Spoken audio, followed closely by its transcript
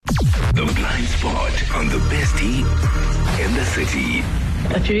Blind Spot on the bestie in the city.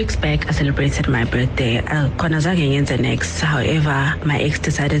 A few weeks back, I celebrated my birthday. Next. However, my ex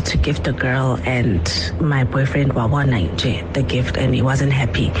decided to gift a girl and my boyfriend the gift, and he wasn't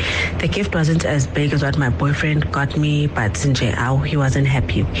happy. The gift wasn't as big as what my boyfriend got me, but he wasn't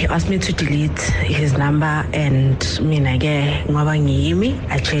happy. He asked me to delete his number, and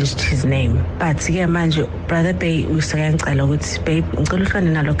I changed his name. But brother Bay, babe,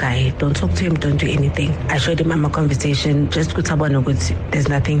 don't talk to him, don't do anything. I showed him my conversation, just there's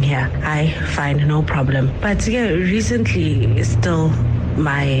nothing here. Fine, no problem. But recently, still,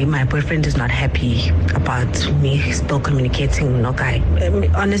 my boyfriend is not happy about me still communicating.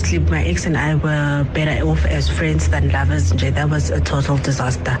 Honestly, my ex and I were better off as friends than lovers. That was a total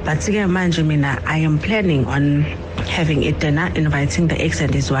disaster. But I am planning on having a dinner, inviting the ex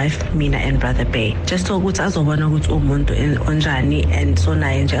and his wife, Mina and brother Bay. Just so good as umuntu onjani and so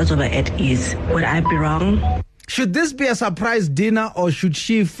at ease. Would I be wrong? Should this be a surprise dinner, or should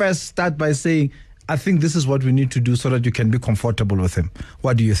she first start by saying, I think this is what we need to do so that you can be comfortable with him?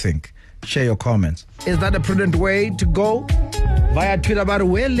 What do you think? Share your comments. Is that a prudent way to go? Via Twitter about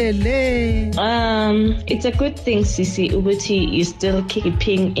welele. It's a good thing, Sisi Ubuti, you're still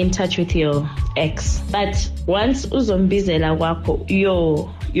keeping in touch with your ex. But once uzombizela wako,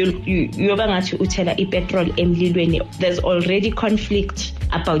 yobangathi utela ipetrol emlilweni, there's already conflict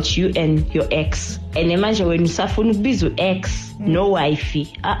about you and your ex. And imagine when usafuna ukubiza ex, no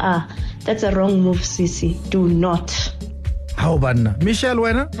wifey. That's a wrong move, Sisi. Do not. How about Michelle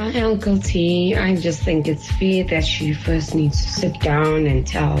Wena? Hi, Uncle T. I just think it's fair that she first needs to sit down and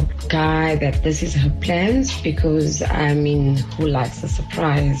tell Guy that this is her plans, because, who likes a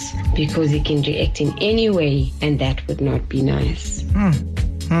surprise? Because he can react in any way, and that would not be nice.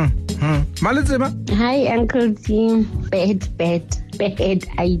 Hi, Uncle T. Bad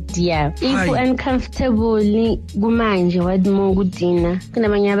idea. If you're uncomfortable, kumanje wadimongudina.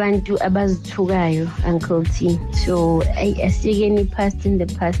 Kunabanye abantu abazithukayo, Uncle T. So I see any past in the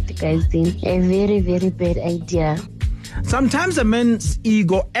past, guys. Then a very, very bad idea. Sometimes a man's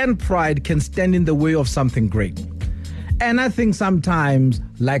ego and pride can stand in the way of something great. And I think sometimes,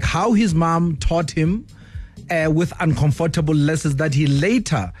 like how his mom taught him with uncomfortable lessons that he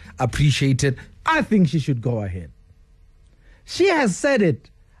later appreciated, I think she should go ahead. She has said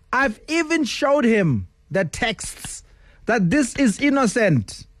it. I've even showed him the texts that this is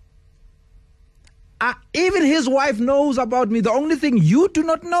innocent. Even his wife knows about me. The only thing you do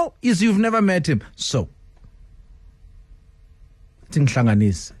not know is you've never met him. So,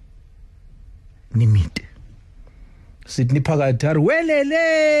 Tinghlanganise nimite. Sydney Pagatar,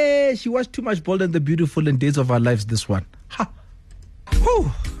 welele. She was too much Bold and the Beautiful in Days of Our Lives, this one. Ha.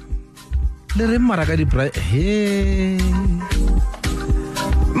 Whew. Hey.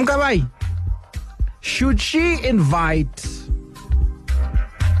 Mkabai, should she invite?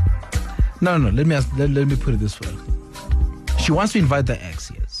 No. Let me put it this way. She wants to invite the ex,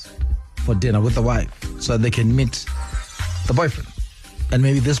 yes, for dinner with the wife, so they can meet the boyfriend, and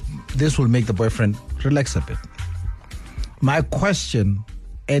maybe this will make the boyfriend relax a bit. My question,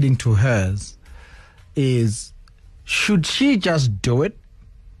 adding to hers, is: should she just do it?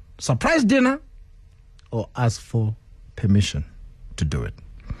 Surprise dinner, or ask for permission to do it?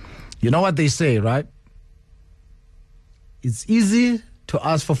 You know what they say, right? It's easy to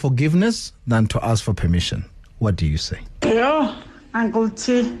ask for forgiveness than to ask for permission. What do you say? Yo, Uncle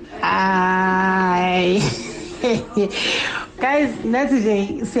T. Guys, nathi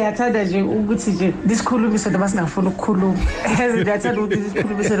nje siyathanda nje ukuthi nje lisikhulumise noma singafuna ukukhuluma. Ngiyathanda ukuthi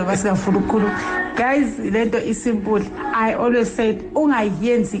lisikhulumise noma singafuna ukukhuluma. Guys, lento isimple. I always said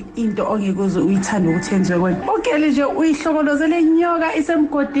ungayenzi into ongekuze uyithanda ukuthi yenziwe kwena. Ukele nje uyihlokolozele inyoka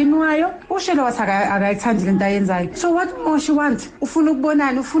isemgodini wayo. Ushelo wathi akayithandi lento ayenzayo. So what more she want? Ufuna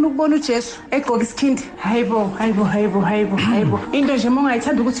ukubonani? Ufuna ukubona uJesu egqoka isikhindi? Hayibo. Into nje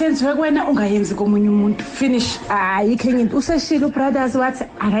mongayithanda ukuthi yenziwe kwena ungayenzi komunye umuntu. Finish. Ayikho into useshilo brothers wathi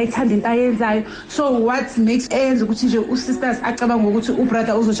akayithanda into ayenzayo. So what makes enza ukuthi nje usisters acabanga ukuthi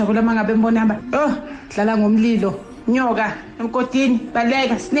ubrother uzojabula mangabe embona dlala ngomlilo nyoka emkodini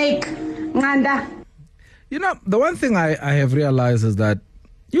baleka snake nqanda. You know, the one thing I have realized is that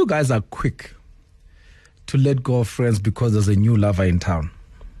you guys are quick to let go of friends because there's a new lover in town.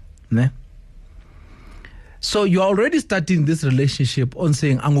 Ne? So you're already starting this relationship on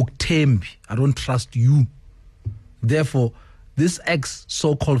saying, Angukthembi, I don't trust you. Therefore, this ex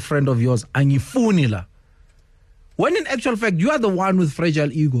so-called friend of yours, angifuni la. When in actual fact, you are the one with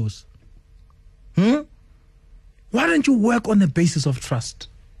fragile egos. Why don't you work on the basis of trust?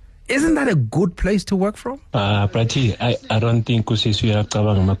 Isn't that a good place to work from? Prati, I don't think usisi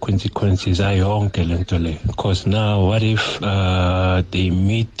uyacabanga ama-consequences ayonke lento le. Because now, what if they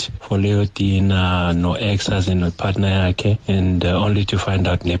meet for leyo dinner no ex as in no partner yakhe, and only to find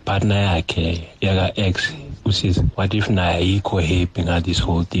out ne partner yakhe yaka ex usisi, what if na ayikho happy nga this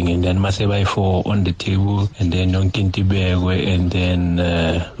whole thing, and then mase bayi-4 on the table, and then yonke into ibekwe, and then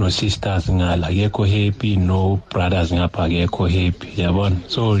no sisters ngala akekho happy, no brothers ngapha akekho happy, yabona.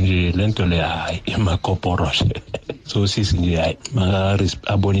 So nje lento le hayi imakoporoshe. So sisi nje hayi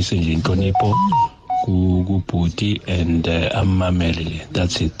abonise nje inhlonipho kubhuti and amamele.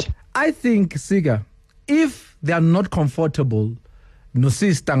 That's it. I think, Siga, if they are not comfortable,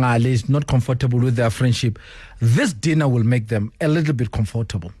 Nosis Tangale is not comfortable with their friendship, this dinner will make them a little bit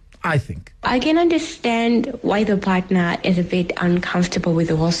comfortable, I think. I can understand why the partner is a bit uncomfortable with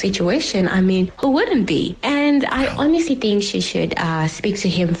the whole situation. I mean, who wouldn't be? And I honestly think she should speak to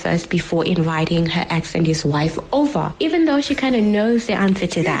him first before inviting her ex and his wife over, even though she kind of knows the answer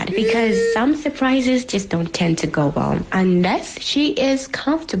to that, because some surprises just don't tend to go well unless she is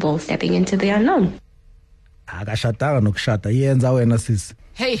comfortable stepping into the unknown. Hey,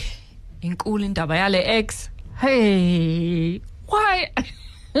 inkulu indaba yale ex. Hey, why?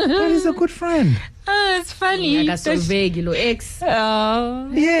 But he's a good friend. It's funny. Ex.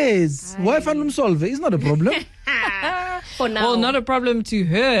 Yes, wife and solve is not a problem. For now. Well, not a problem to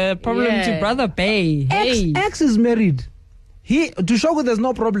her, problem to Brother Bay. Hey. Ex is married. To show there's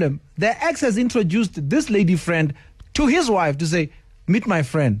no problem. The ex has introduced this lady friend to his wife to say, meet my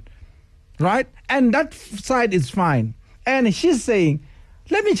friend. Right? And that side is fine. And she's saying,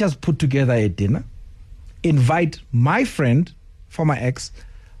 let me just put together a dinner, invite my friend, former ex,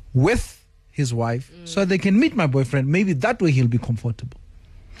 with his wife, so they can meet my boyfriend. Maybe that way he'll be comfortable.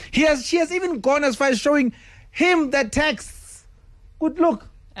 She has even gone as far as showing him the texts. Good look.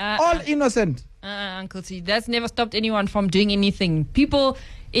 All innocent. Uncle T, that's never stopped anyone from doing anything. People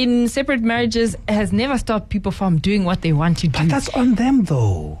in separate marriages has never stopped people from doing what they want to do. But that's on them,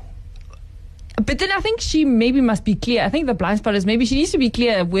 though. But then I think she maybe must be clear. I think the blind spot is maybe she needs to be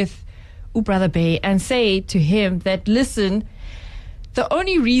clear with Brother Bay and say to him that, listen, the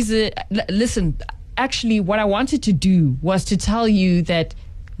only reason, actually what I wanted to do was to tell you that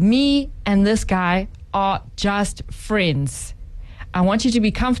me and this guy are just friends. I want you to be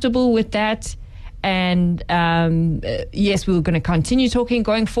comfortable with that. And yes, we were going to continue talking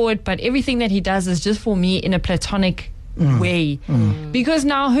going forward, but everything that he does is just for me in a platonic way. Because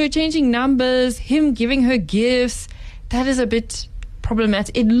now her changing numbers, him giving her gifts, that is a bit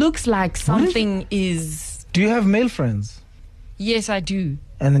problematic. It looks like something is... Do you have male friends? Yes, I do.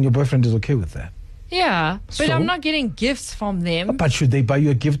 And then your boyfriend is okay with that? Yeah, but I'm not getting gifts from them. But should they buy you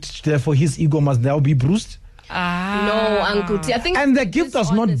a gift, therefore his ego must now be bruised? No, Uncle T. I think and the gift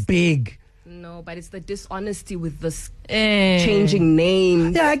was not big. No, but it's the dishonesty with this changing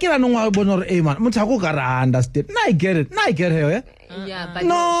name. Yeah, I get it. I get it. I get her. Yeah? Yeah, but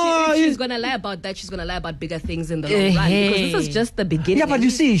if she's gonna lie about that, she's gonna lie about bigger things in the long run, because this is just the beginning. Yeah, but you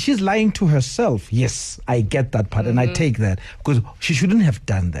see, she's lying to herself. Yes, I get that part, and I take that, because she shouldn't have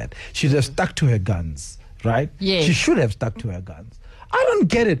done that. She should have stuck to her guns, right? Yeah, she should have stuck to her guns. I don't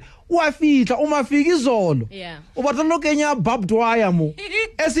get it. Yeah. Barbed wire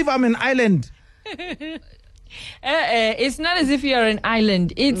as if I'm an island. It's not as if you're an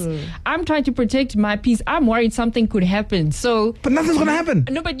island. It's I'm trying to protect my peace. I'm worried something could happen. So, but nothing's gonna happen.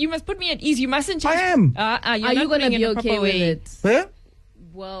 No, but you must put me at ease. You mustn't. I am. Are you gonna be okay with it? Yeah?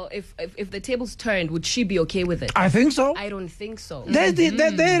 Well, if the tables turned, would she be okay with it? I think so. I don't think so. There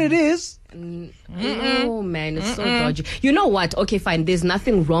it is. Oh man, it's so dodgy. You know what? Okay, fine. There's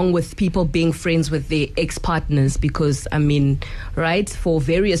nothing wrong with people being friends with their ex-partners, because I mean, right, for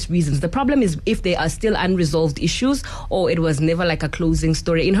various reasons. The problem is if there are still unresolved issues, or it was never like a closing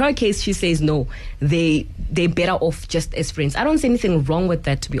story. In her case, she says no, they're better off just as friends. I don't see anything wrong with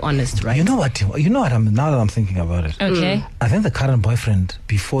that, to be honest, right? You know what? Now that I'm thinking about it, okay. I think the current boyfriend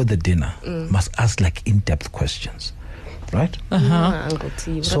before the dinner must ask like in-depth questions. Right? Uncle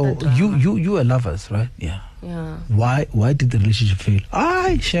T. So you are lovers, right? Yeah. Why did the relationship fail?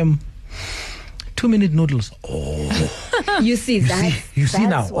 Shem. 2-minute noodles. Oh. You see now.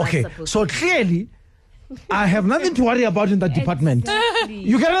 Okay. So clearly, I have nothing to worry about in that department.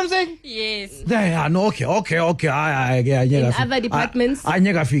 You get what I'm saying? Yes. Okay. In other departments? I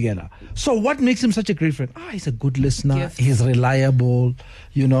never figure. So what makes him such a great friend? He's a good listener. He's reliable.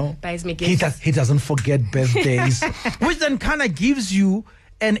 You know, buys me gifts. He doesn't forget birthdays, which then kind of gives you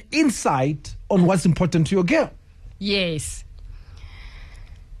an insight on what's important to your girl. Yes.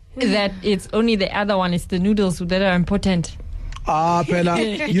 That it's only the other one, it's the noodles that are important. Pela,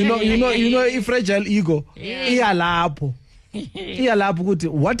 you know, a fragile ego.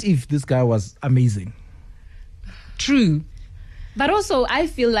 What if this guy was amazing? True. But also, I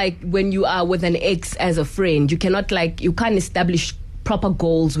feel like when you are with an ex as a friend, you can't establish proper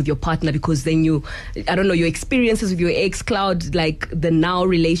goals with your partner, because then your experiences with your ex cloud like the now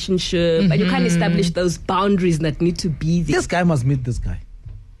relationship, and you can't establish those boundaries that need to be there. This guy must meet this guy.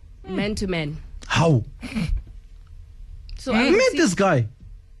 Man to man. How? So meet this guy.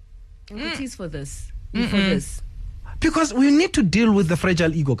 It is for this. For this. Because we need to deal with the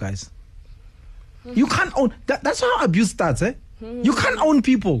fragile ego, guys. You can't own that's how abuse starts, eh? You can't own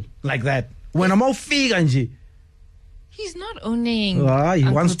people like that. When I'm all fig Angie. He's not owning. He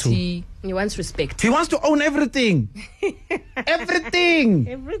wants to. He wants respect. He wants to own everything. Everything.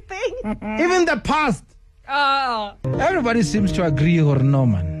 Even the past. Everybody seems to agree or no,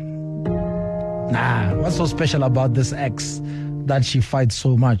 man. Nah, what's so special about this ex that she fights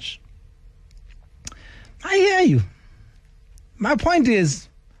so much? I hear you. My point is,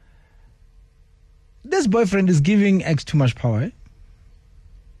 this boyfriend is giving ex too much power. Eh?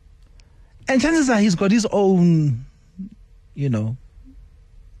 And chances are he's got his own,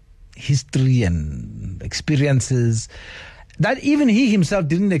 history and experiences that even he himself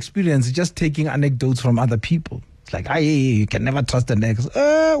didn't experience, just taking anecdotes from other people. It's like, you can never trust an ex.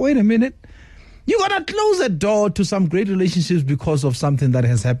 Wait a minute. You gotta close a door to some great relationships because of something that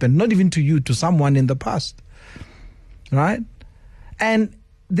has happened, not even to you, to someone in the past. Right? And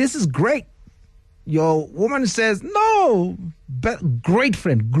this is great. Your woman says, no, but great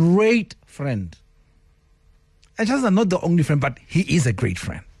friend. And just not the only friend, but he is a great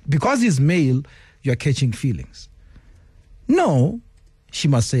friend. Because he's male, you're catching feelings. No, she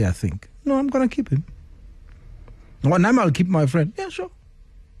must say, I think. No, I'm going to keep him. One time I'll keep my friend. Yeah, sure.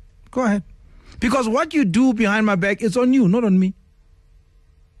 Go ahead. Because what you do behind my back is on you, not on me.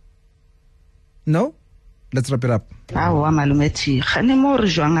 No? Let's wrap it up. Malumeti khane mo re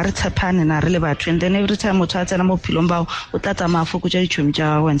jwang a re tshepane na re le batho, and then every time motho a tsena mo philong bao o tlatsa mafu go tja ditšhomi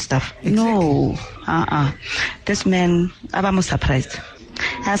tja and stuff. No, this man aba mo surprised.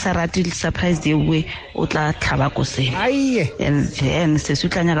 Ha sa rati surprised the way o tla tlhaba ko se. And se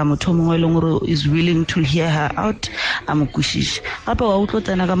sutlanya ka motho mongwe le ngoro is willing to hear her out, amokushisha gape wa utlo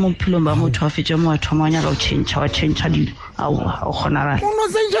tsena ka mo philong ba motho a fetša mo a thoma nya ka change dilo o khona ra no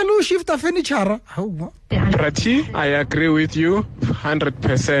senjalo shift a furniture. Prati, I agree with you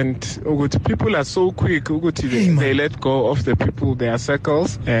 100%. People are so quick. They let go of the people, their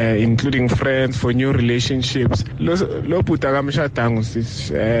circles, including friends, for new relationships.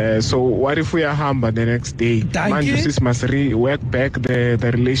 So what if we are humble the next day? Man, this must work back the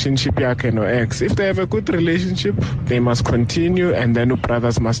relationship or ex. If they have a good relationship, they must continue, and then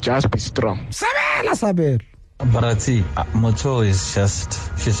brothers must just be strong. Saber. Barati, Moto she's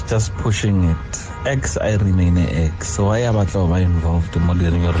just pushing it. Ex, I remain an ex. So why am I involved in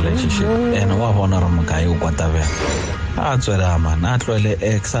your relationship? And what honor guy whatever. Man,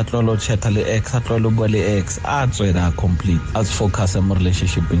 ex, ex, complete. As focus on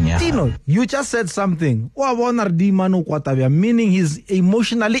relationship in Tino, you just said something. Meaning he's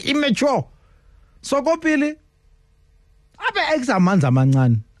emotionally immature. So go pili. Abe ex amanza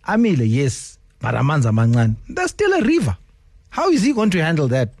mangan. Amile, yes. But amanza mangan. There's still a river. How is he going to handle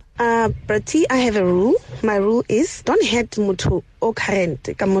that? Prati, I have a rule. My rule is don't hate mutu or current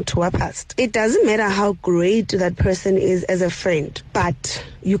kamutu past. It doesn't matter how great that person is as a friend, but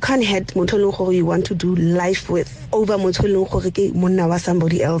you can't hate mutu who you want to do life with over mutu munawa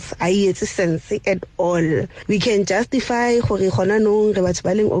somebody else. It's a sense at all. We can justify open-minded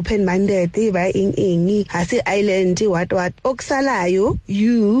by in island what oksalayo.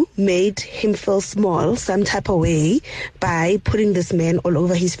 You made him feel small some type of way by putting this man all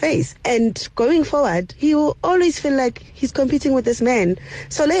over his face, and going forward he will always feel like he's competing with this man.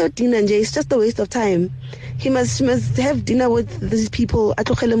 So Leo dinner is just a waste of time. He must have dinner with these people.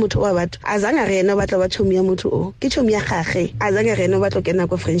 Atlogele motho wa batho azanga rena batla ba chomi ya motho o ke chomi ya gagwe azanga rena batla kena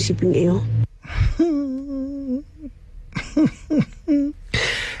go friendshiping eo.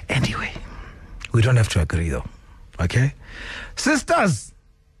 Anyway, we don't have to agree though. Okay? Sisters,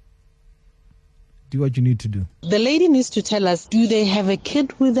 do what you need to do. The lady needs to tell us, do they have a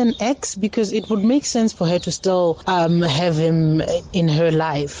kid with an ex? Because it would make sense for her to still have him in her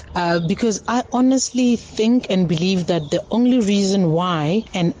life. Because I honestly think and believe that the only reason why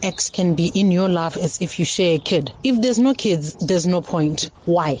an ex can be in your life is if you share a kid. If there's no kids, there's no point.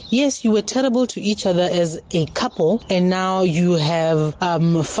 Why? Yes, you were terrible to each other as a couple, and now you have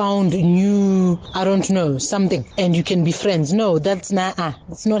found new, I don't know, something, and you can be friends. No, that's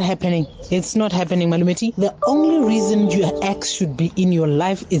it's not happening. It's not happening. understanding, Malumeti. The only reason your ex should be in your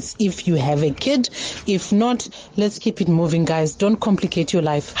life is if you have a kid. If not, let's keep it moving, guys. Don't complicate your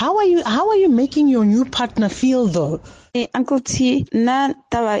life. How are you making your new partner feel though? Uncle T, na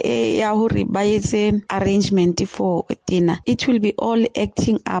taba ya hore ba etse arrangement for dinner. It will be all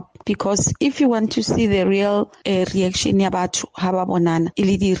acting up, because if you want to see the real reaction ya batho ha ba bonana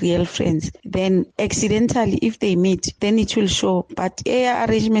ile di real friends, then accidentally if they meet, then it will show. But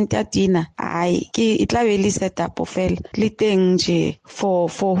arrangement ya dinner, it tla be le set up ofel le teng je for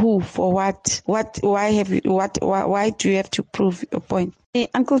who, for what, why do you have to prove your point?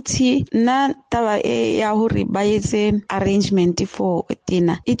 Uncle T, na taba ya hore ba etse arrangement for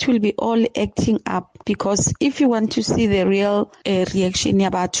dinner. It will be all acting up, because if you want to see the real reaction ya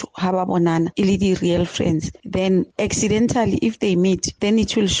batho ha ba bonana ile di real friends, then accidentally if they meet, then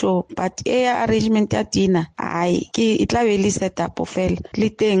it will show. But arrangement ya dinner, it tla be le set up ofel le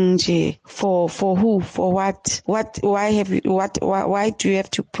teng je for who, for what, why do you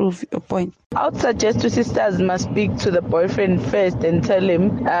have to prove your point? I would suggest to sisters must speak to the boyfriend first and tell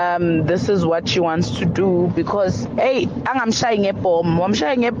him this is what she wants to do, because I'm shying a bomb.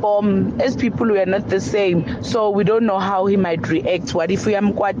 As people, we are not the same, so we don't know how he might react. What if we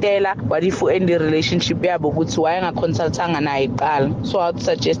am kwatela? What if we end the relationship? So I would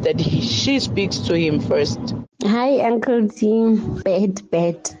suggest that she speaks to him first. Hi, Uncle Tim. Bad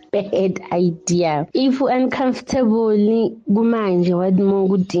idea. If you're uncomfortable, kumanje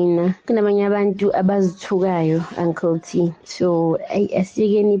wadimongudina. Kunabanye abantu abazithukayo, Uncle T. So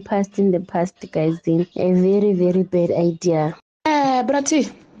asikeni past in the past, guys. Then a very, very bad idea. Brati,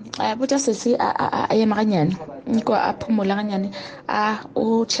 buta sesi ayema kanyane. Nko aphumula kanyane.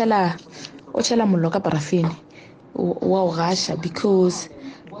 O chela mollo ka parafini. Wa gasha, because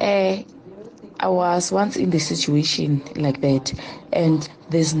I was once in the situation like that, and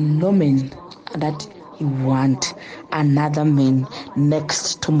there's no man that you want another man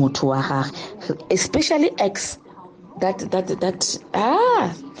next to Motuaha, especially ex.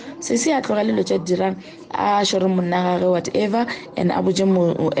 Sisi atlogale lo tsa dirang shore monna gage whatever, and abuje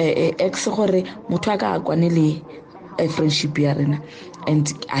mo ex gore motho aka akwanele a friendship ya rena,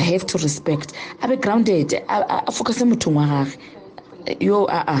 and I have to respect. Abe grounded, a focus motho wa gage. Yo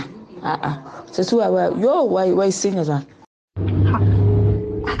so why sing as that?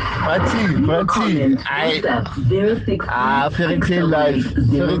 Fairy tale life,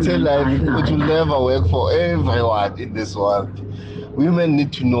 it will never work for everyone in this world. Women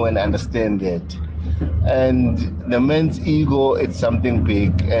need to know and understand that. And the man's ego, it's something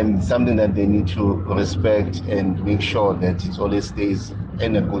big and something that they need to respect and make sure that it always stays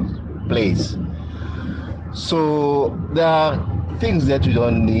in a good place. So there are things that you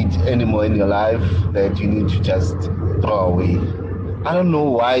don't need anymore in your life that you need to just throw away. I don't know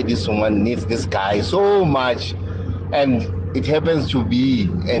why this woman needs this guy so much, and it happens to be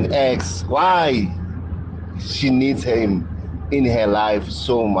an ex. Why she needs him in her life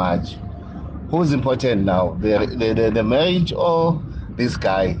so much? Who's important now, the marriage or this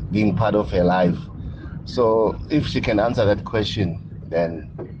guy being part of her life? So if she can answer that question, then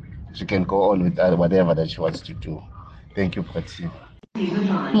she can go on with whatever that she wants to do. Thank you, Prati.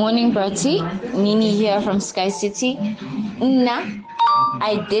 Morning, Prati. Nini here from Sky City.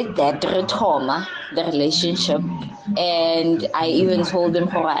 I did that retoma, the relationship, and I even told him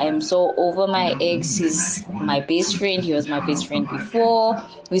how I am so over my ex. He's my best friend. He was my best friend before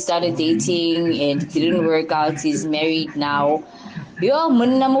we started dating, and it didn't work out. He's married now. Yo,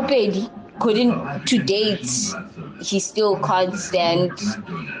 munna mopedi. Couldn't to date. He still can't stand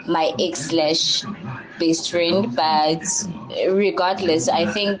my ex/best friend, but regardless, I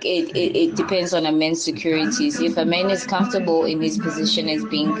think it depends on a man's securities. If a man is comfortable in his position as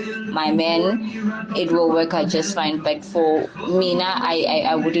being my man, it will work out just fine. But for Mina,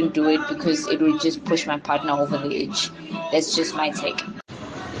 I wouldn't do it, because it would just push my partner over the edge. That's just my take.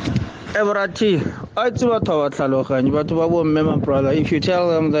 Ebrati, my brother, if you tell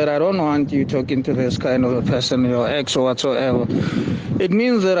them that I don't want you talking to this kind of a person, your ex or whatsoever, it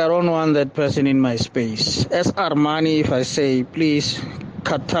means that I don't want that person in my space. As Armani, if I say, please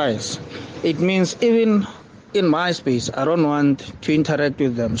cut ties, it means even in my space, I don't want to interact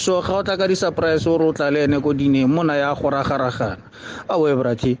with them. So, how takari surprise or utlale ko dine mona ya khoragaraga. Awe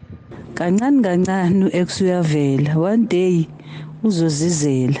brati. Kancane ex uyavela. One day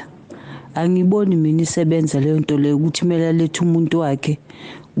uzozizela. Angiboni mina isebenza leyo nto leyo ukuthi mela lethu umuntu wakhe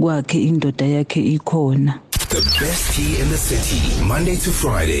kwakhe indoda yakhe ikhona. The best tea in the city, Monday to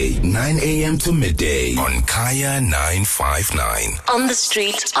Friday, 9 a.m. to midday on Kaya 959. On the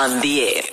street, on the air.